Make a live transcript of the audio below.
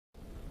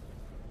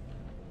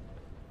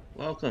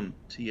Welcome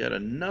to yet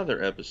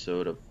another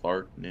episode of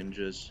Fart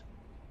Ninjas.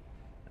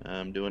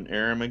 I'm doing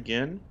ARAM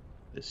again.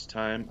 This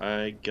time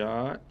I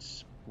got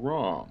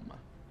Braum.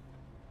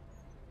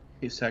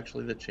 He's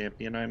actually the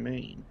champion I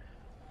main,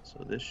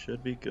 so this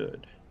should be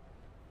good.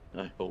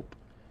 I hope.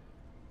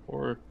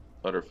 Or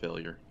utter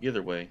failure.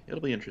 Either way, it'll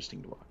be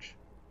interesting to watch.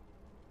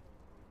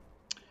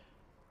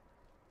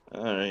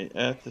 Alright,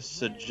 at the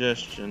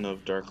suggestion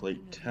of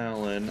Darklake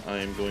Talon, I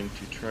am going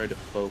to try to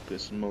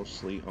focus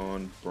mostly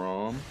on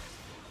Braum.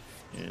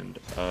 And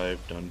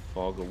I've done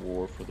Fog of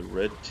War for the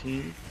red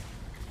team.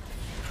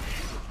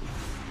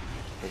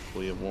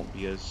 Hopefully it won't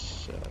be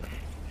as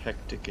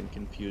hectic and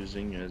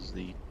confusing as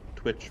the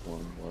Twitch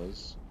one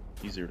was.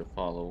 Easier to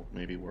follow,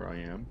 maybe, where I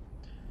am.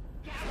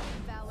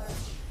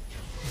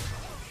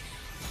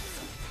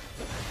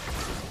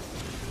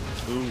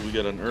 Ooh, we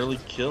got an early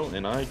kill,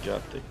 and I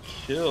got the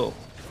kill.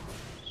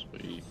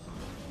 Sweet.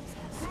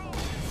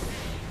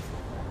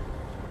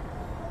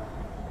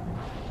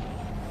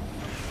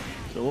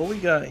 So what we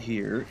got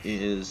here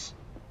is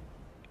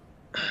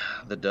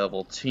the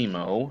Devil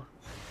Teemo.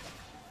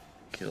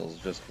 Kills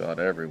just about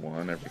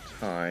everyone every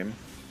time.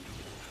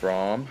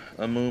 Braum,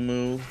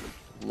 Amumu,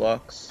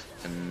 Lux,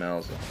 and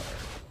Malzahar.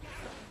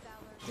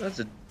 That's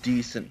a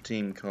decent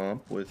team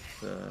comp with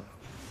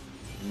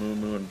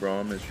Amumu and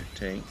Braum as your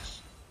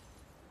tanks,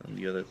 and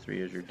the other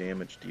three as your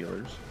damage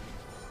dealers.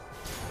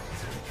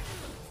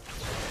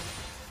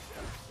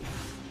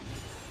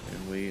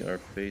 And we are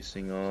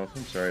facing off.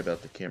 I'm sorry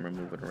about the camera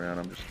moving around,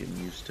 I'm just getting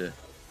used to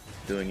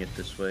doing it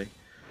this way.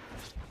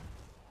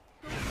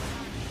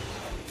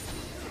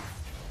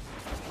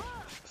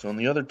 So on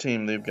the other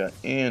team, they've got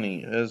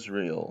Annie,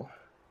 Ezreal,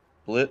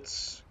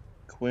 Blitz,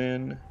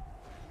 Quinn,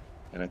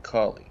 and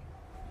Akali.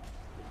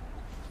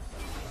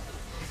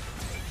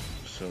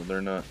 So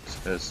they're not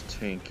as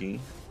tanky.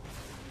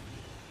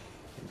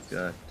 We've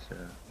got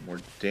more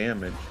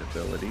damage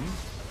ability.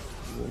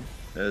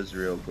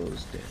 Ezreal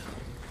goes down.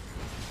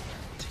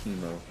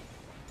 Teemo.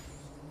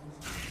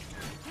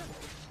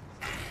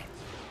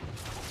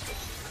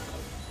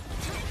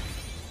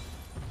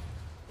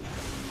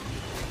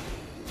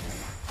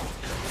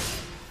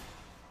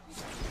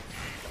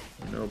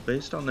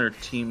 Based on their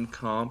team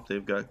comp,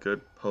 they've got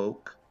good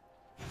poke.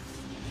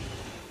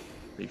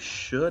 They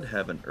should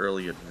have an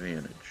early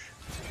advantage.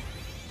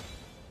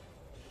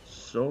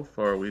 So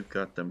far, we've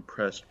got them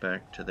pressed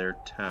back to their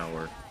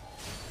tower.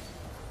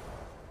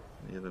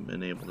 They haven't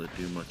been able to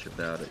do much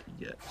about it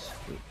yet.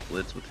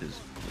 Blitz with his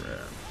grab.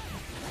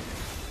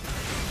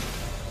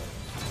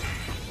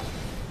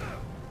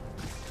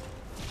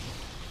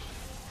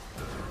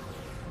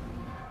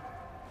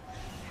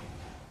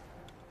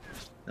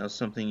 Now,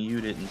 something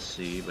you didn't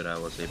see, but I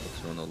was able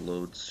to on the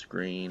load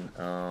screen.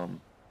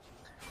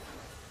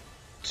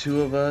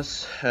 Two of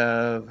us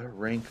have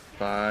rank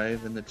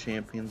 5 in the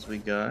champions we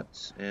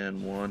got,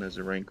 and one is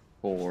a rank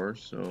 4,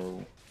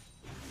 so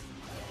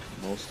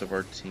most of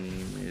our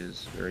team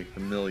is very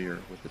familiar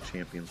with the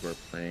champions we're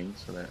playing,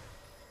 so that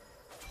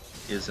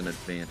is an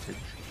advantage.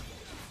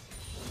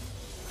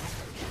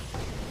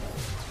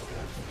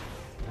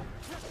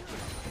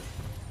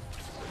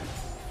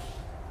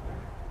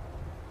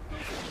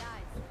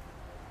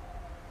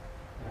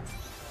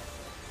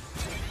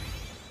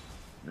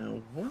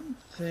 Now, one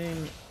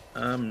thing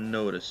I'm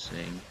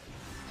noticing,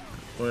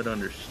 quite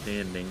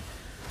understanding,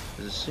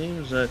 is it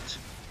seems that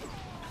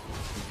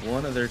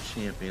one of their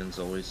champions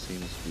always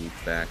seems to be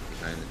back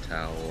behind the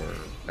tower or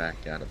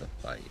back out of the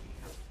fight.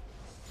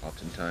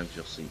 Oftentimes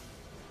you'll see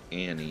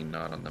Annie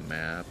not on the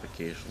map,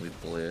 occasionally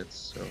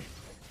Blitz, so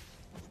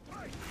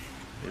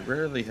they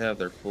rarely have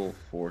their full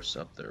force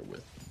up there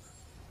with them.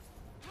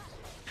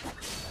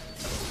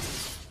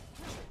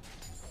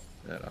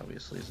 That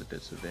obviously is a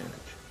disadvantage.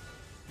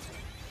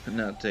 And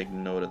now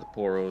taking note of the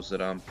poros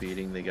that I'm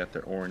feeding, they got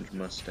their orange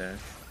mustache.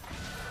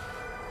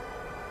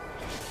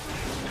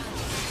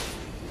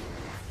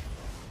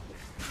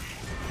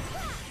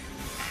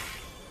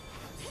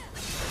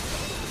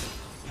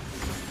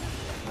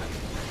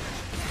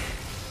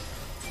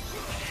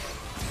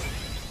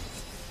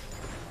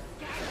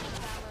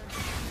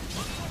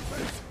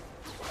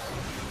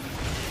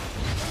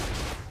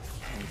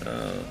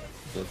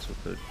 Blitz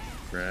with the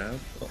grab.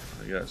 Oh,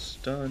 I got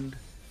stunned.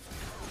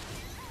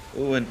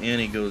 Oh, and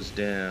Annie goes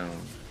down.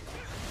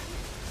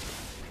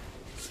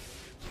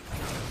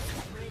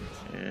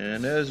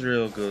 And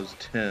Ezreal goes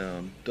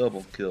down.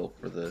 Double kill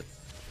for the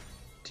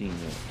team.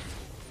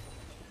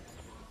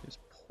 He's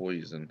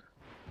poison.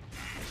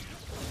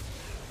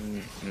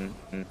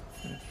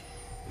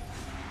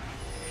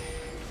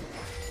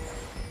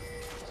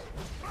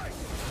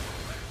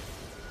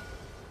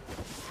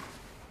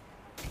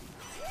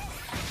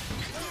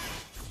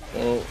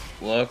 Oh,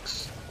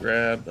 Lux,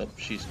 grab. Oh,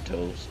 she's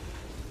toast.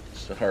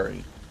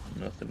 Sorry,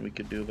 nothing we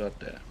could do about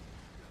that.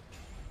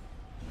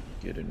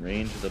 Get in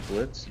range of the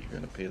Blitz, you're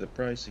gonna pay the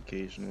price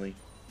occasionally.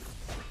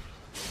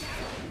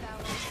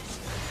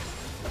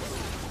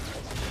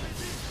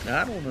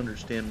 Now, I don't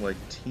understand why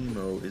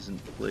Teemo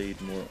isn't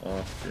played more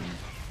often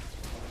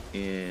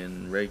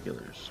in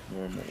regulars,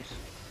 normals.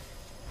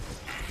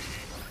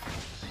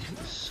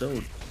 He's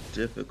so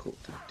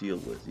difficult to deal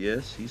with.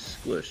 Yes, he's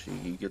squishy.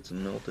 He gets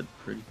melted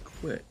pretty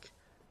quick.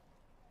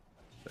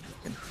 But he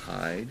can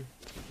hide.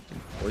 He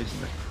can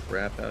poison the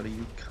crap out of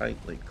you, kite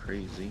like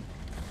crazy.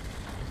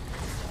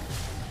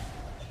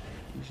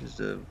 He's just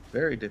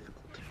very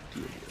difficult to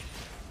deal with.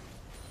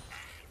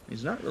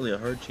 He's not really a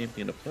hard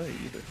champion to play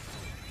either.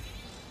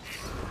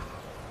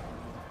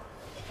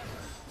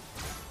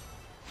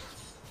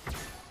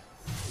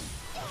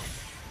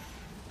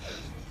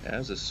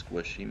 As a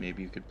squishy,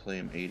 maybe you could play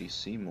him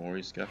ADC more.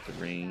 He's got the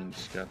range,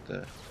 he's got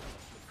the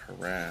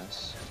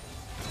harass.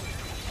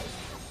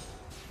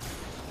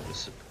 The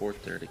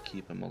support there to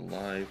keep him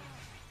alive.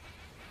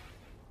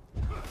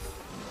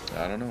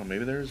 I don't know,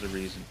 maybe there is a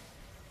reason.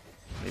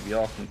 Maybe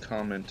y'all can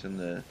comment in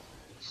the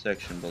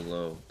section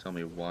below. Tell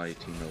me why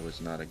Teemo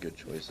is not a good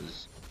choice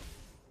as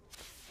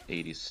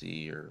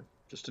ADC or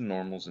just in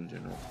normals in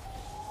general.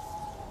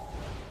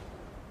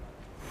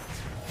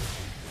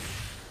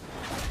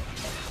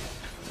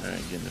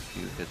 Alright, getting a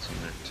few hits on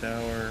their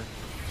tower.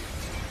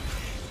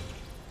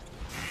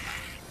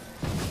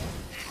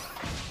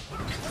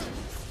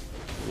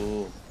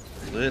 Cool.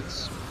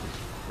 Blitz.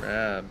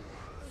 Grab.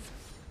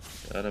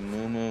 Got a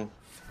Mumu.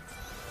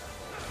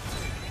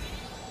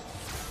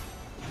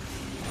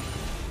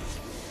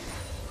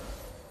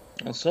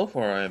 Well, so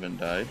far I haven't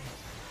died.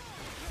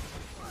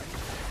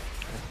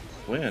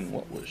 Quinn,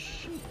 what was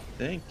she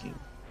thinking?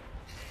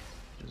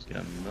 Just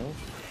got melted.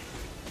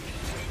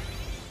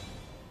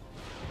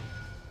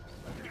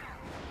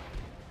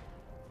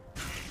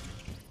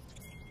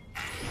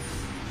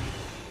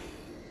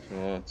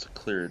 Well, it's a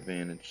clear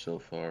advantage so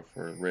far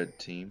for a red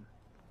team.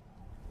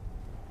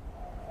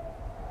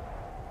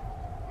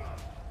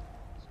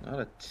 It's not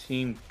a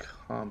team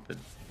comp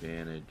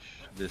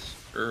advantage this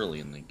early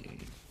in the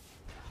game.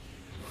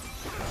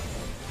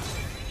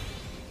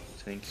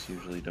 Tanks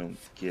usually don't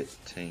get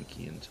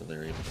tanky until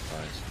they're able to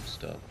buy some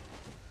stuff.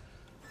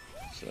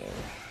 So,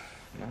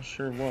 I'm not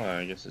sure why.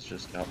 I guess it's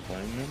just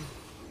outplaying them.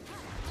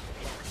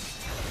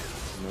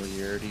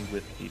 Familiarity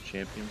with the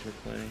champions we're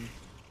playing.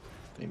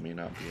 They may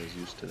not be as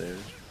used to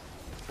theirs,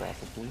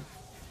 probably.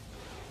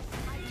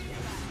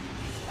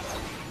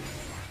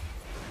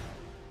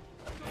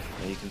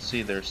 Now you can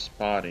see they're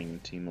spotting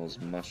Teemo's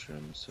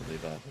mushrooms, so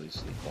they've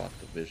obviously bought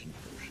the vision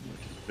potion,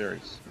 which is very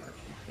smart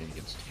when playing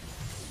against Teemo.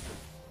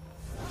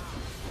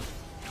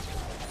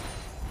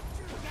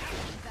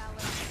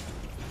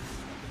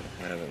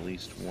 Have at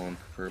least one,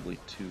 preferably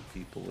two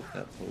people with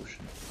that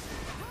potion.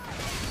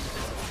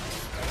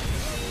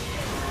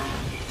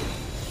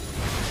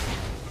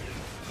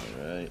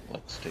 Alright,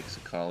 Lux takes a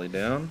collie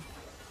down.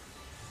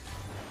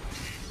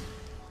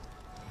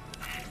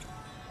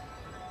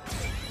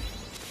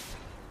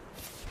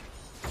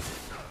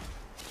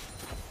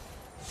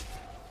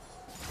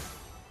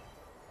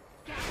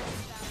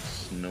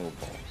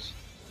 Snowballs.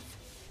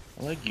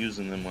 I like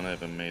using them when I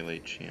have a melee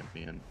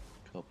champion.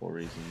 Couple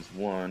reasons.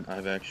 One,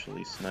 I've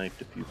actually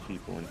sniped a few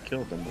people and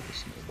killed them with a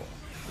snowball.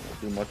 They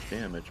don't do much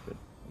damage, but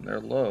when they're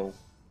low,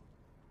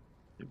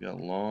 they've got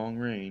long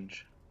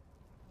range.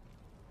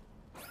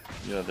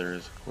 The other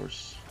is, of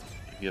course,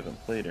 if you haven't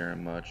played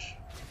ARAM much,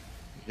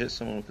 you hit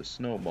someone with a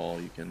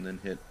snowball, you can then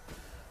hit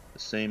the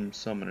same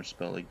summoner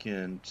spell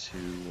again to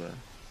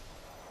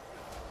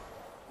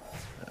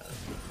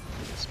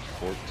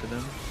support to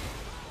them.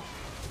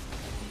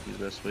 I think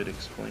the best way to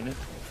explain it.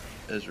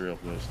 Ezreal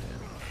goes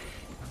down.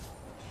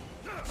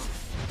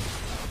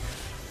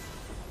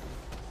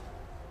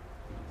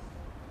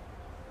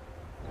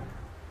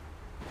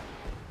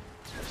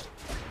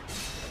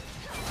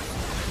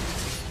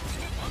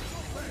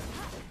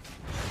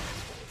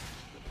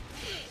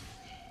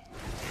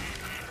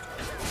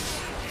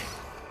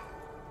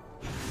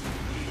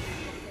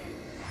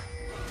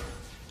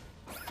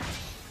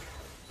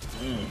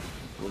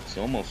 Looks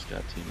almost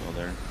got Teemo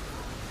there.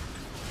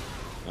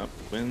 Oh,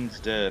 Quinn's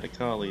dead.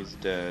 Akali's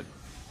dead.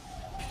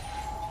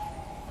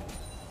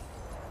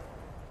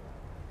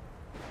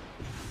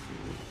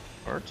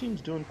 Our team's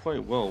doing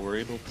quite well. We're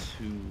able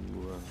to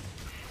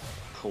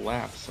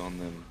collapse on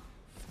them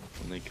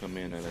when they come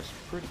in at us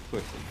pretty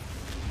quickly.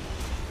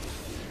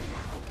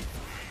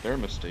 Their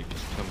mistake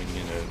is coming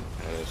in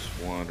at us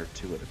one or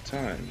two at a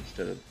time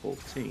instead of the full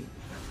team.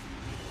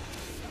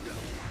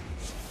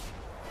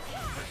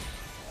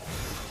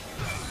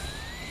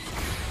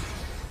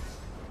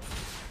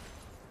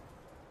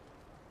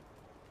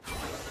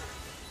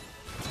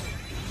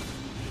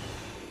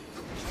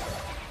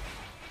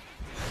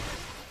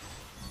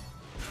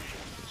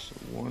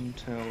 One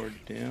tower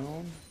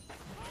down,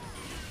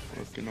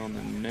 working on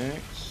the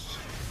next.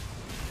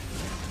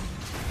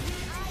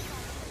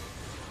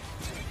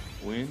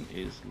 Win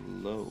is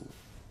low.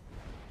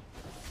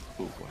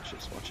 Ooh, watch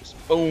this, watch this.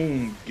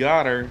 Boom!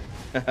 Got her!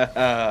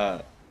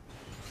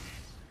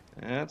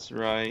 That's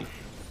right.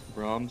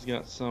 Braum's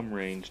got some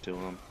range to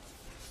him.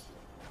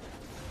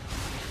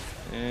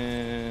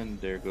 And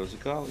there goes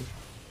Akali.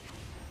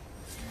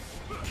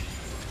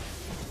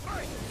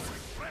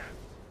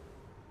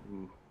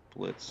 Ooh.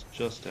 Blitz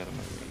just out of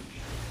my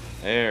range.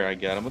 There, I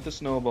got him with the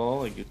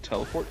snowball. I could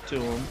teleport to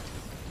him.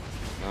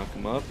 Knock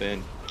him up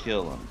and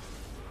kill him.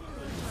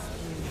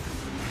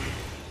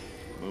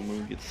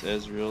 Mumu gets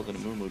Ezreal, then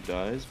Mumu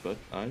dies, but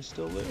I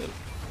still live.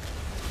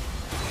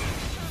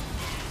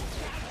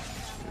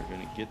 We're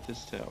gonna get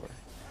this tower.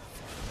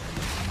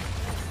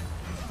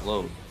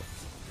 Low,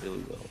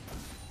 really low.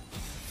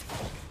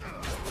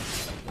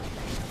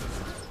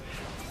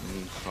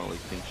 Holly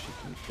thinks she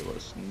can kill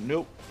us.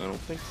 Nope, I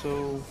don't think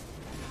so.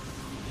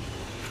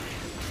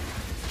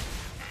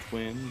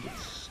 Quinn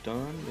gets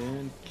stunned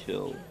and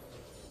killed.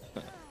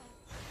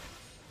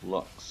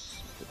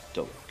 Lux, the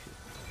double kill.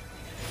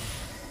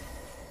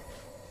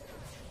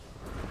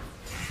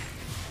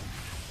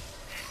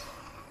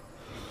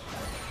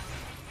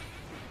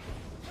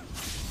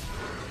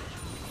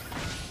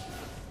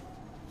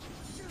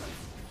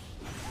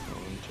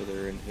 On to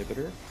their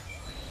inhibitor.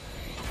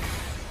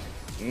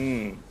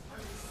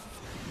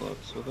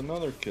 Lux with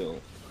another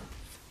kill.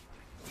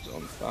 He's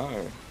on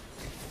fire.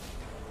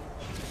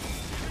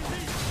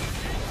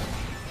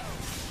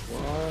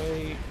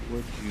 Why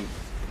would you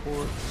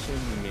port to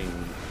me?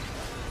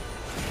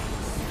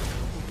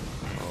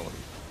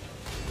 Ollie.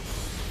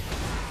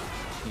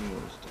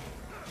 Teemo's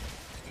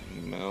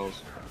down. Mal's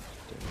down.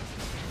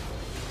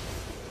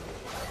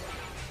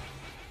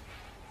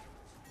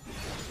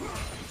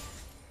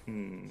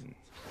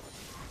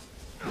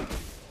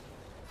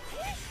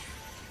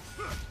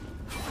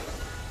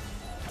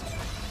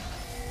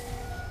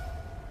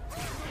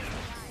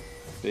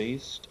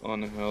 Based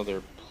on how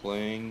they're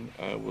playing,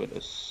 I would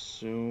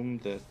assume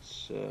that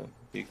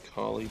the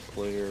Akali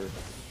player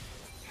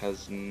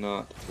has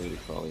not played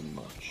Akali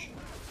much.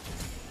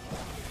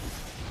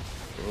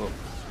 Oh.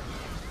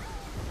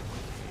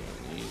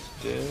 He's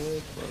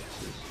dead,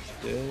 Lux is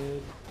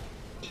dead,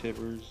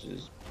 Tibbers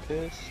is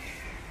pissed.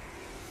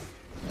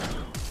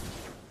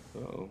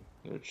 Uh-oh,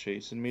 they're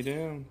chasing me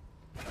down.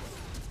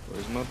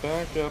 Where's my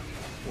backup?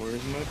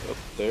 Where's my... Oh,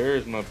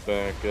 there's my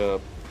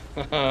backup.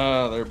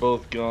 They're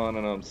both gone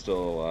and I'm still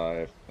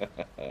alive.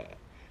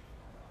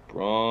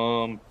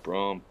 Braum,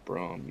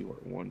 you are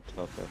one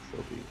tough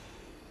SOB.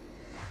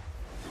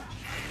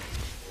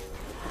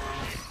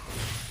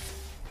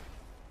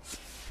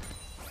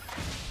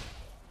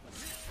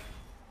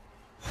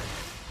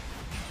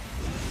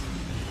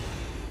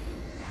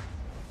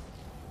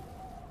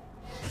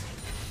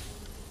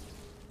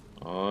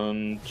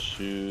 On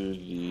to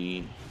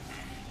the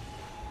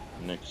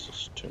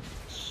Nexus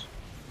turns.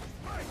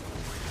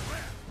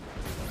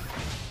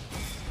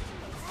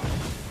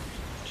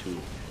 Two is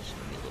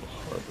gonna be a little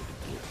harder to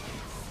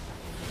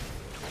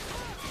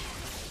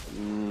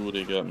do. Ooh,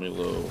 they got me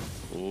low.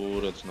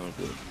 Ooh, that's not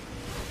good.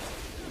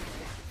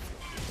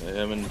 I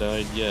haven't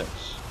died yet.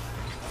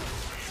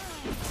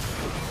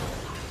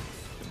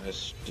 I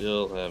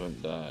still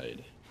haven't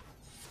died.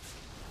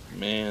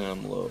 Man,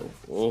 I'm low.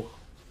 Oh,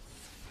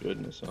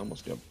 goodness, I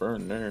almost got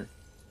burned there.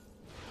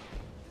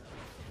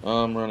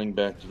 I'm running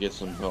back to get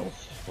some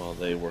health while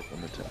they work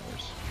on the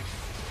towers.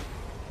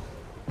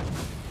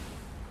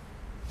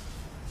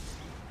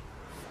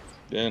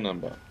 Then I'm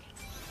back.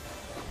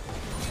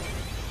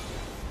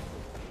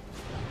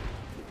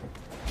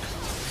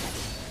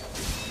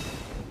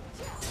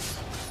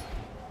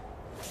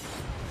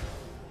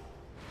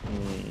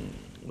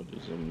 What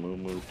is a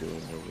Mumu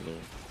doing over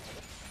there?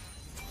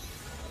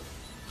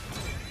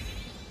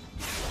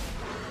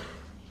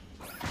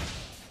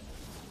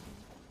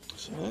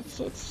 So that's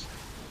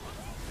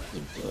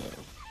the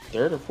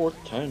third or fourth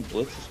time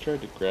Blitz has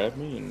tried to grab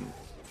me, and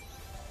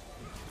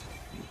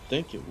you'd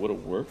think it would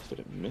have worked, but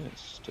it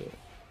missed still.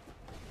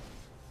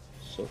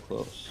 So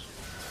close.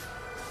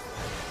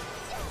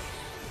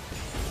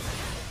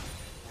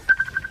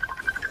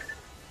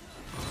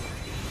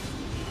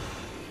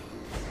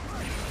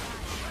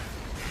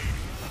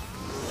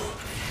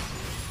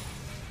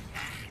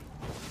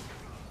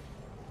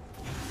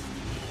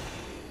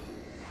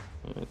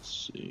 Let's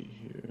see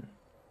here.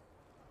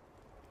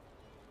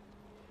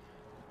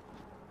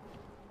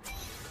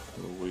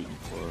 We're waiting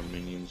for our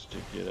minions to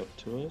get up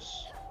to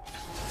us.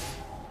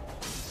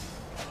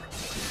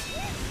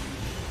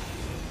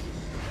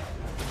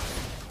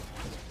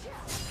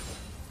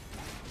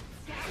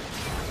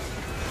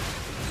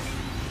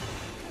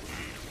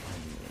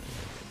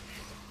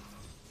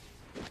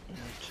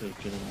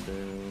 Taking him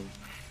down.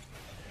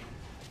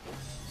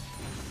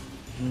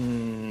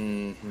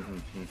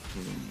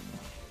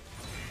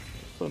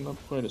 Putting up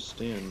quite a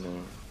stand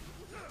now.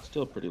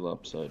 Still pretty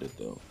lopsided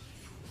though.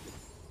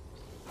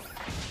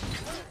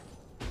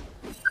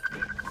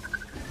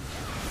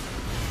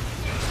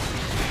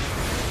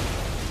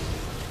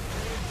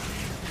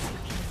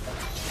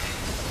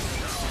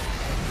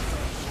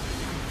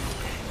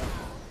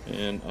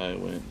 And I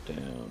went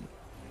down.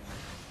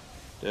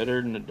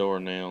 Deader than a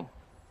doornail.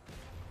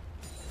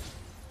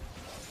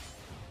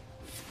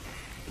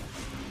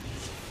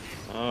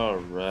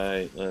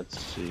 Alright, let's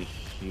see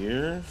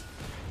here.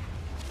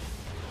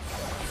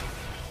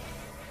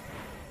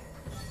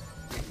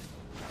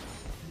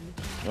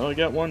 Oh, I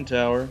got one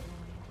tower.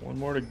 One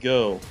more to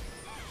go.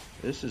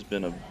 This has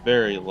been a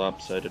very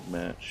lopsided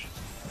match.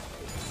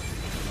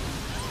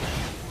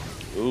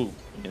 Ooh,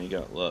 and he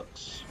got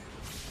Lux.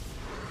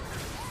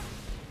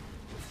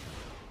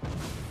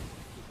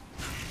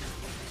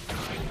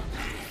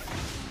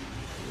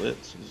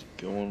 Blitz is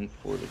going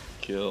for the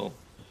kill.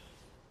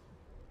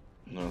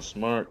 Not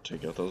smart.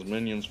 Take out those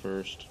minions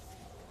first.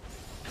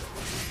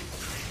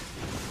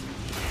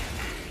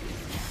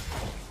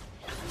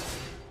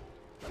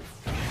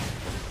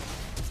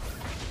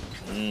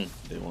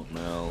 They want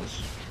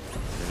Mals.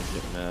 We're gonna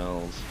get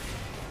Mals.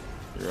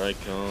 Here I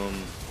come.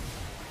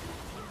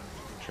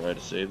 Try to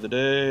save the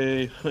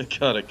day. I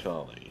got a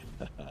collie.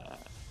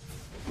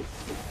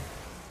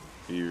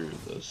 Fear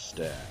the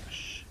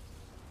stash.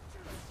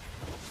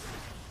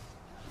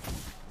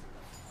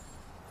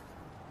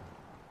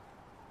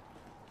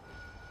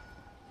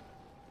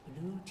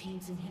 Blue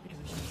team's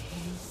inhibitors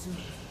returning soon.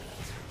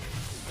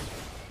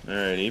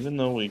 Alright, even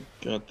though we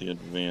got the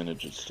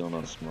advantage, it's still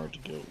not smart to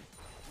go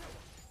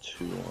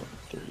 2 on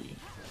 3.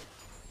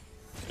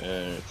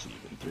 It's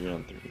even. 3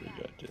 on 3, we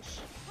got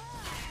this.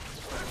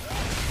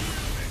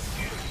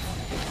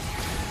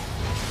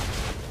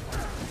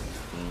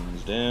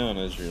 Queen's down,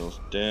 Ezreal's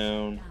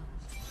down.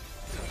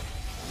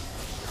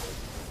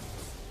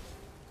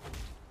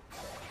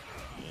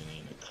 And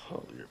need a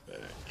collier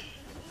back.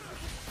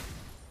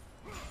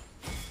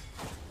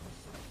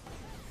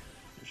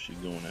 Is she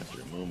going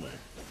after Mume?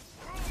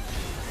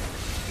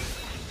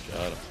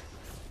 Got him.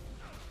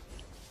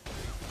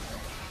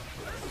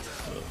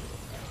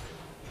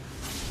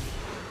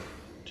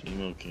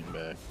 Teemo came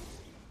back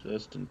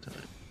just in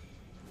time.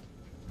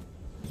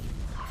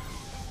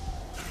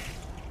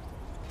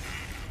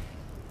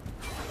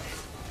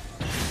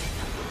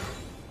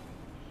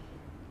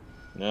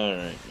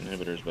 Alright,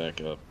 inhibitor's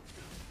back up.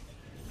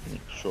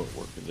 Make short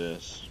work of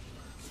this.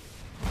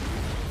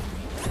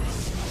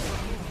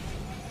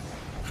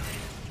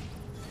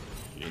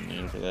 Getting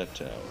in for that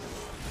tower.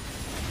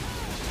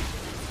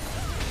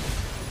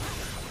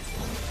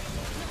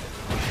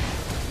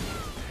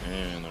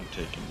 And I'm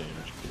taking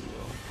damage pretty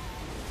well.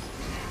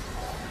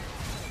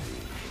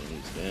 And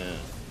he's down.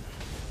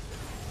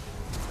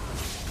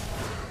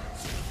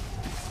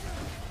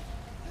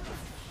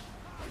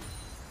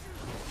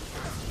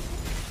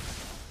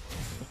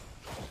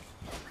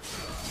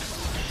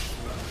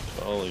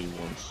 Kali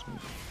wants me.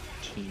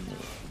 Teemo.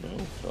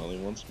 No, Kali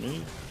wants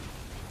me.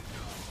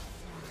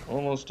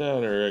 Almost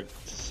out her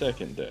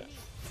second death.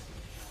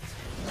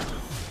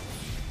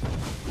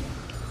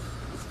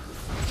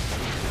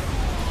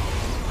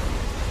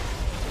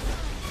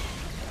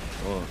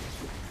 1,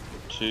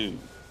 2,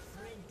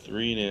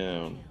 3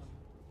 down.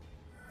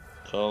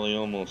 Kali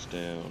almost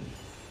down.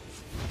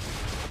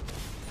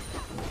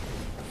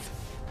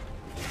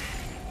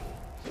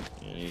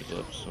 Annie's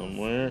up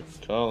somewhere.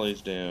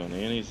 Kali's down.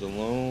 Annie's the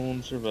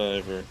lone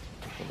survivor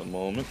for the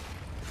moment.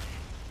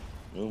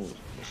 Oh, almost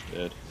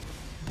dead.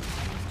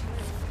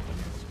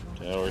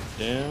 Tower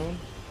down.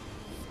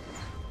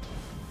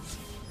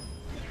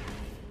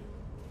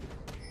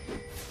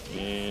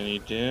 Annie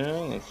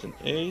down. That's an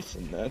ace,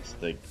 and that's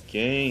the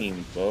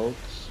game,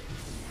 folks.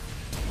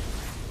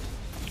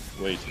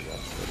 Way too long.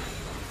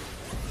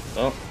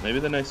 Well, maybe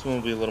the next one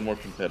will be a little more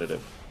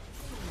competitive.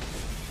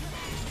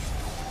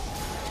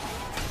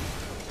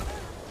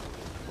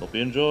 Hope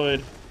you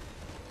enjoyed.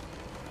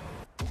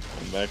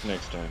 Come back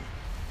next time.